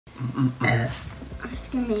It's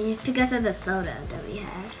gonna be because of the soda that we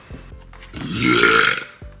had.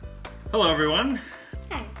 Hello, everyone.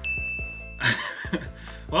 Hi.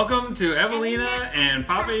 Welcome to Evelina and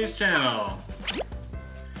Papi's channel.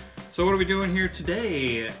 So what are we doing here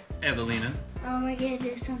today, Evelina? We're gonna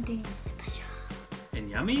do something special.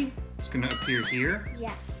 And yummy? It's gonna appear here?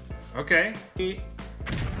 Yeah. Okay.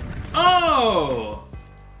 Oh!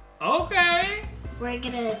 Okay. We're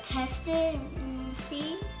gonna test it and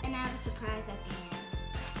see, and have a surprise at the end.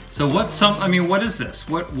 So what is this?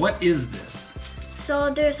 What is this?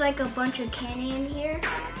 So there's like a bunch of candy in here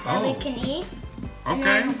that we can eat. Okay. And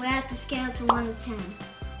then we have to scale to 1 to 10.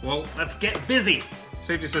 Well, let's get busy.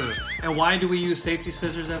 Safety scissors. And why do we use safety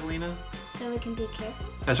scissors, Evelina? So we can be careful.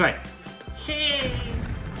 That's right. Hey.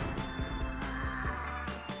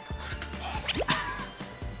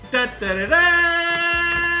 Da da da da!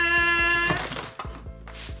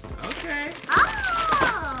 Okay. Oh!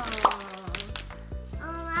 I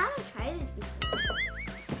haven't tried this before.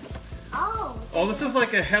 Oh, this is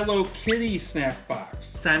like a Hello Kitty snack box.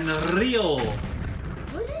 Sanrio.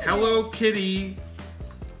 What is Hello this? Kitty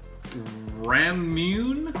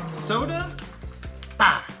Ramune soda?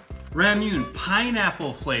 Ah! Ramune,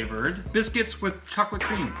 pineapple flavored. Biscuits with chocolate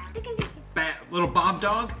cream. Little Bob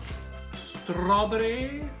Dog.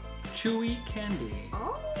 Strawberry chewy candy.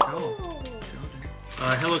 Oh.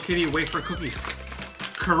 Hello Kitty wafer cookies.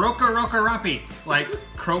 Karoka like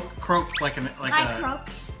croak, like a croak.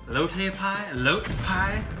 lote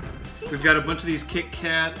pie. We've got a bunch of these Kit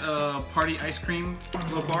Kat party ice cream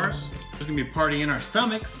little bars. There's gonna be a party in our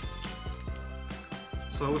stomachs.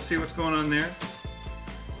 So we'll see what's going on there.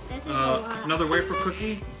 This is a lot. Another wafer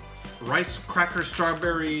cookie. Rice cracker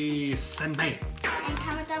strawberry sundae. And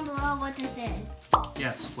comment down below what this is.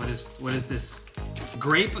 Yes, what is this?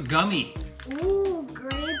 Grape gummy. Ooh,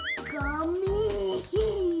 grape gummy.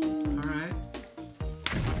 Alright.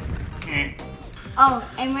 Oh,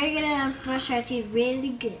 and we're gonna brush our teeth really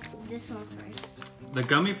good. This one first. The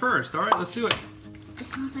gummy first. Alright, let's do it. It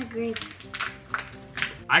smells like grape.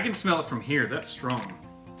 I can smell it from here. That's strong.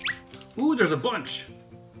 Ooh, there's a bunch.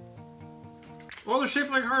 Oh, they're shaped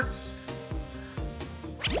like hearts.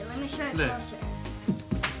 Okay, let me show it Look. closer.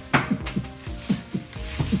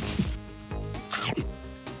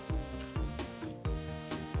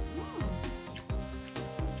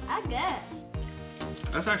 That's good.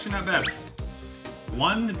 That's actually not bad.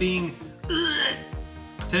 1 being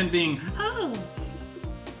 10 being Oh.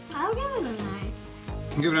 I'll give it a 9.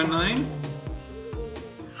 Give it a 9.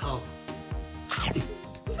 Oh.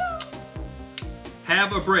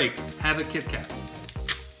 Have a break. Have a Kit Kat.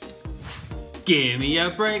 Give me a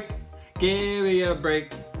break. Give me a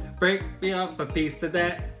break. Break me off a piece of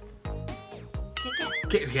that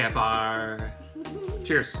Kit Kat bar.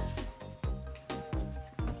 Cheers.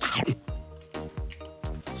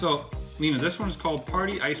 So, Nina, this one's called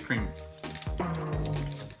Party Ice Cream.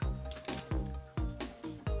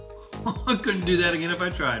 I couldn't do that again if I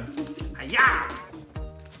tried. Hi-ya!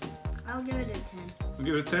 I'll give it a 10. We'll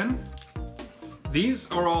give it a 10. These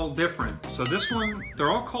are all different. So this one, they're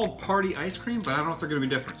all called Party Ice Cream, but I don't know if they're gonna be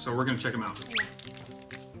different, so we're gonna check them out.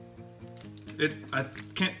 I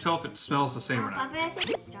can't tell if it smells the same or not. Papa, I think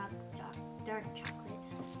it's dark chocolate.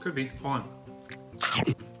 Could be, hold on.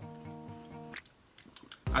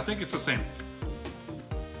 I think it's the same.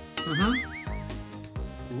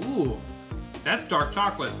 Ooh, that's dark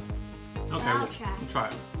chocolate. Okay, I'll we'll try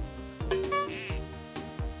it.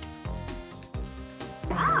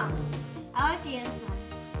 Oh, I like the inside.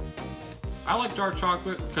 I like dark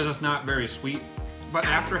chocolate because it's not very sweet. But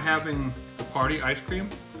after having the party ice cream,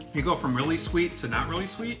 you go from really sweet to not really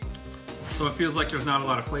sweet. So it feels like there's not a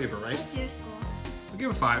lot of flavor, right? What's your score? I'll give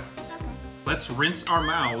it a 5. Okay. Let's rinse our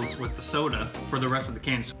mouths with the soda for the rest of the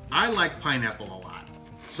candies. I like pineapple a lot,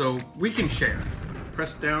 so we can share.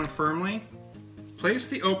 Press down firmly. Place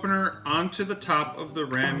the opener onto the top of the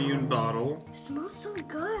Ramune bottle. It smells so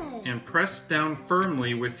good. And press down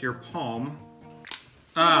firmly with your palm.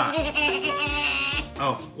 Ah.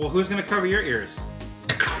 Oh, well, who's gonna cover your ears?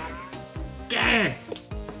 Yeah.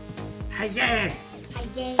 Hi-yeah.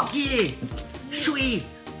 Yeah. Sweet.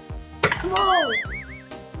 Whoa.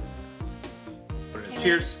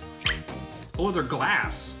 Cheers. Oh, they're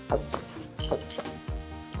glass.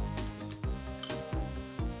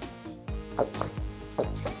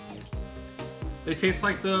 They taste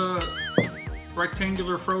like the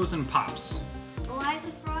rectangular frozen pops. Why is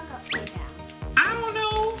the frog upside down? I don't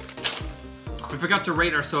know. We forgot to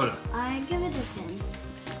rate our soda. I give it a 10.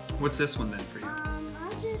 What's this one then for you?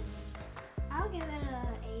 I'll give it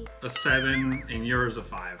a 8. A 7 and yours a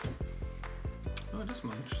 5. Oh, that's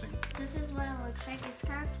more interesting. This this is what it looks like. It's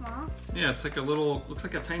kind of small. Yeah, it's like a little, looks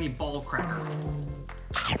like a tiny ball cracker.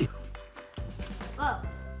 Oh.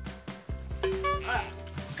 Ew.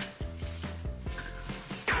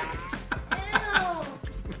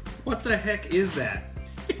 What the heck is that?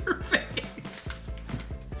 Your face.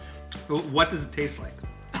 What does it taste like?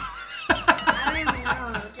 I don't even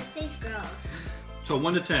know. It just tastes gross. So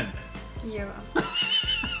 1 to 10. 0.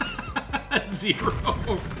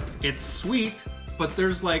 0. It's sweet, but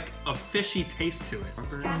there's like a fishy taste to it.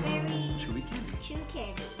 Strawberry. Chewy candy. Chew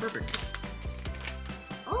candy. Perfect.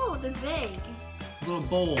 Oh, they're big. A little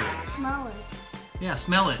bowl. Smell it. Yeah,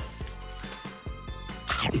 smell it.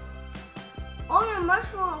 Oh, they're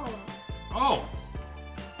marshmallows. Oh,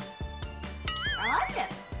 I like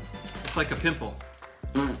it. it's like a pimple.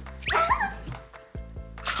 I'll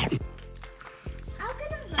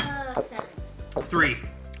give it a 7. 3.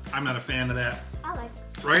 I'm not a fan of that. I like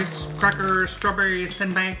it. Rice, cracker, strawberry,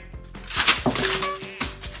 senbei.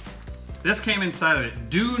 This came inside of it.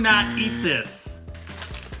 Do not eat this.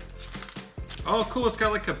 Oh, cool. It's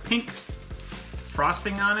got like a pink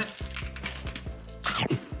frosting on it.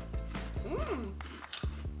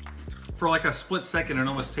 For like a split second, it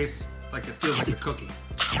almost tastes like it feels like a cookie.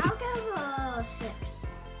 I'll give it a 6.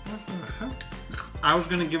 I was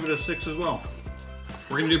gonna give it a 6 as well.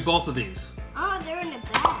 We're gonna do both of these. Oh, they're in a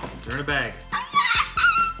bag. They're in a bag.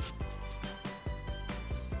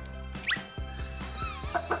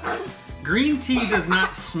 Green tea does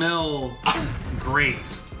not smell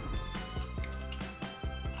great.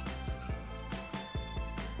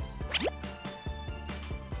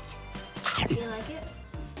 Do you like it?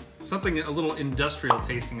 Something a little industrial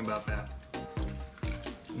tasting about that.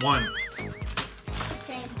 1.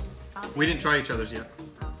 Same. We didn't try each other's yet.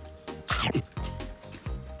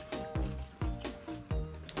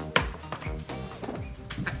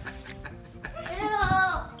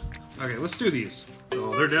 Ew. Okay, let's do these.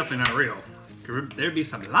 Oh, they're definitely not real. There'd be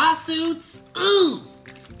some lawsuits. Ooh!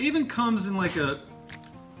 It even comes in like a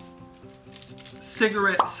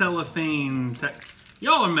cigarette cellophane.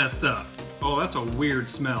 Y'all are messed up. Oh, that's a weird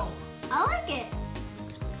smell. I like it.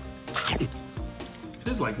 It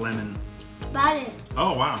is like lemon. About it.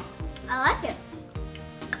 Oh, wow. I like it.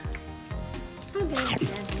 I'll give it a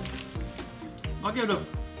 7. I'll give it a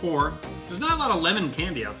 4. There's not a lot of lemon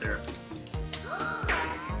candy out there.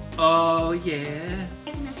 Oh, yeah.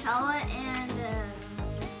 Like Nutella and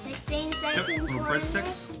the stick things that Yep, you can little pour in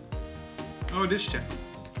breadsticks. Oh, it is chicken.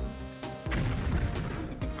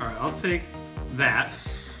 All right, I'll take that.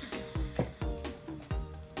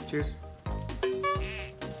 Cheers.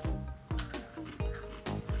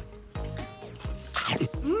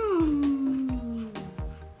 Mmm.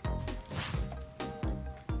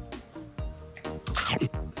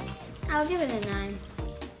 I'll give it a 9.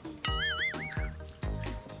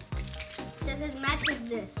 Does it match with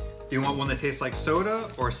this? Do you want one that tastes like soda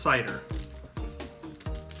or cider?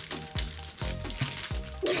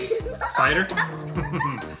 Cider?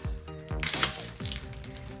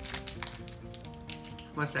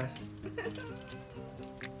 Mustache.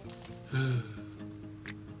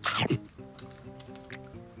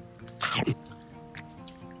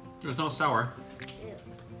 There's no sour. Ew.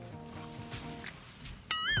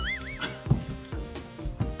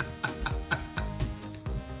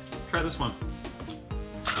 Try this one.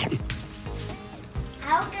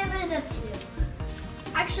 I'll give it a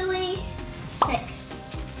 2. Actually, 6.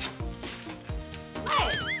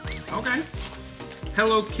 Wait. Okay.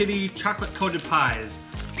 Hello Kitty chocolate coated pies.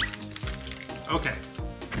 Okay.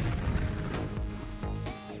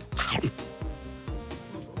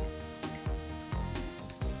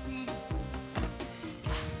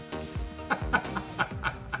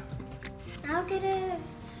 I'll give it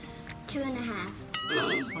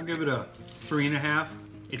 2.5. I'll give it a 3.5.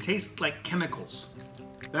 It tastes like chemicals.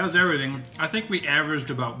 That was everything. I think we averaged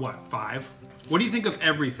about, what, 5? What do you think of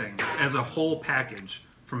everything as a whole package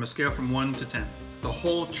from a scale from 1 to 10? The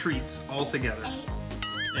whole treats all together. 8.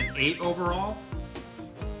 An 8 overall?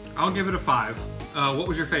 I'll give it a 5. What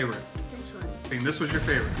was your favorite? This one. I think this was your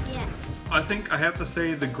favorite. Yes, I think I have to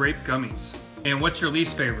say the grape gummies. And what's your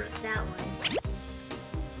least favorite? that one.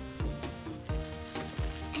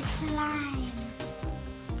 It's slime.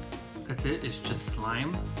 That's it? It's just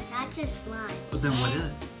slime? Not just slime. Well, then what is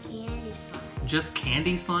it? Candy slime. Just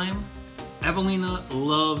candy slime? Evelina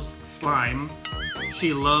loves slime.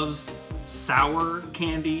 She loves sour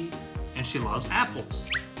candy, and she loves apples.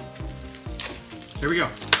 Here we go.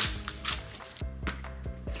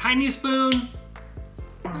 Tiny spoon.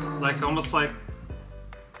 Like, almost like...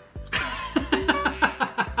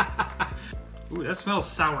 Ooh, that smells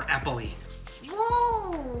sour apple-y.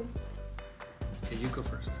 Whoa! Okay, you go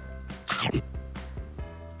first.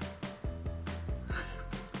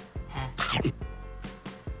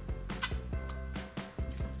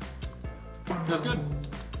 That's good.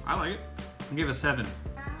 I like it. I'll give it a 7.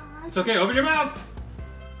 It's okay, open your mouth.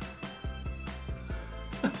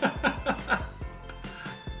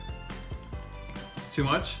 Too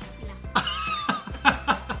much? No.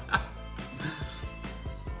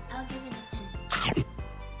 I'll give it a 10.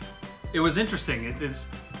 It was interesting. It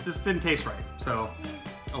just didn't taste right, so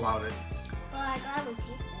allowed it. Well, I glad we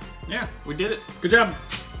tasted it. Yeah, we did it. Good job.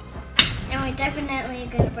 And we're definitely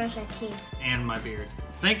gonna brush our teeth. And my beard.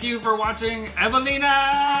 Thank you for watching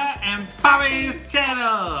Evelina and Papi's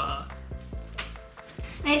channel.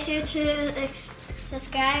 Make sure to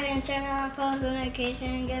subscribe and turn on post notifications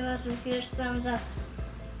and give us a huge thumbs up.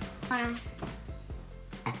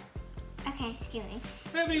 Okay, excuse me.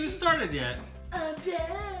 We haven't even started yet.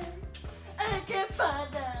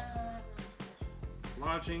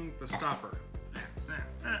 Lodging the stopper.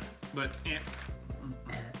 But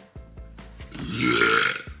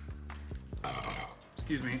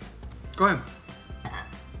excuse me. Go ahead.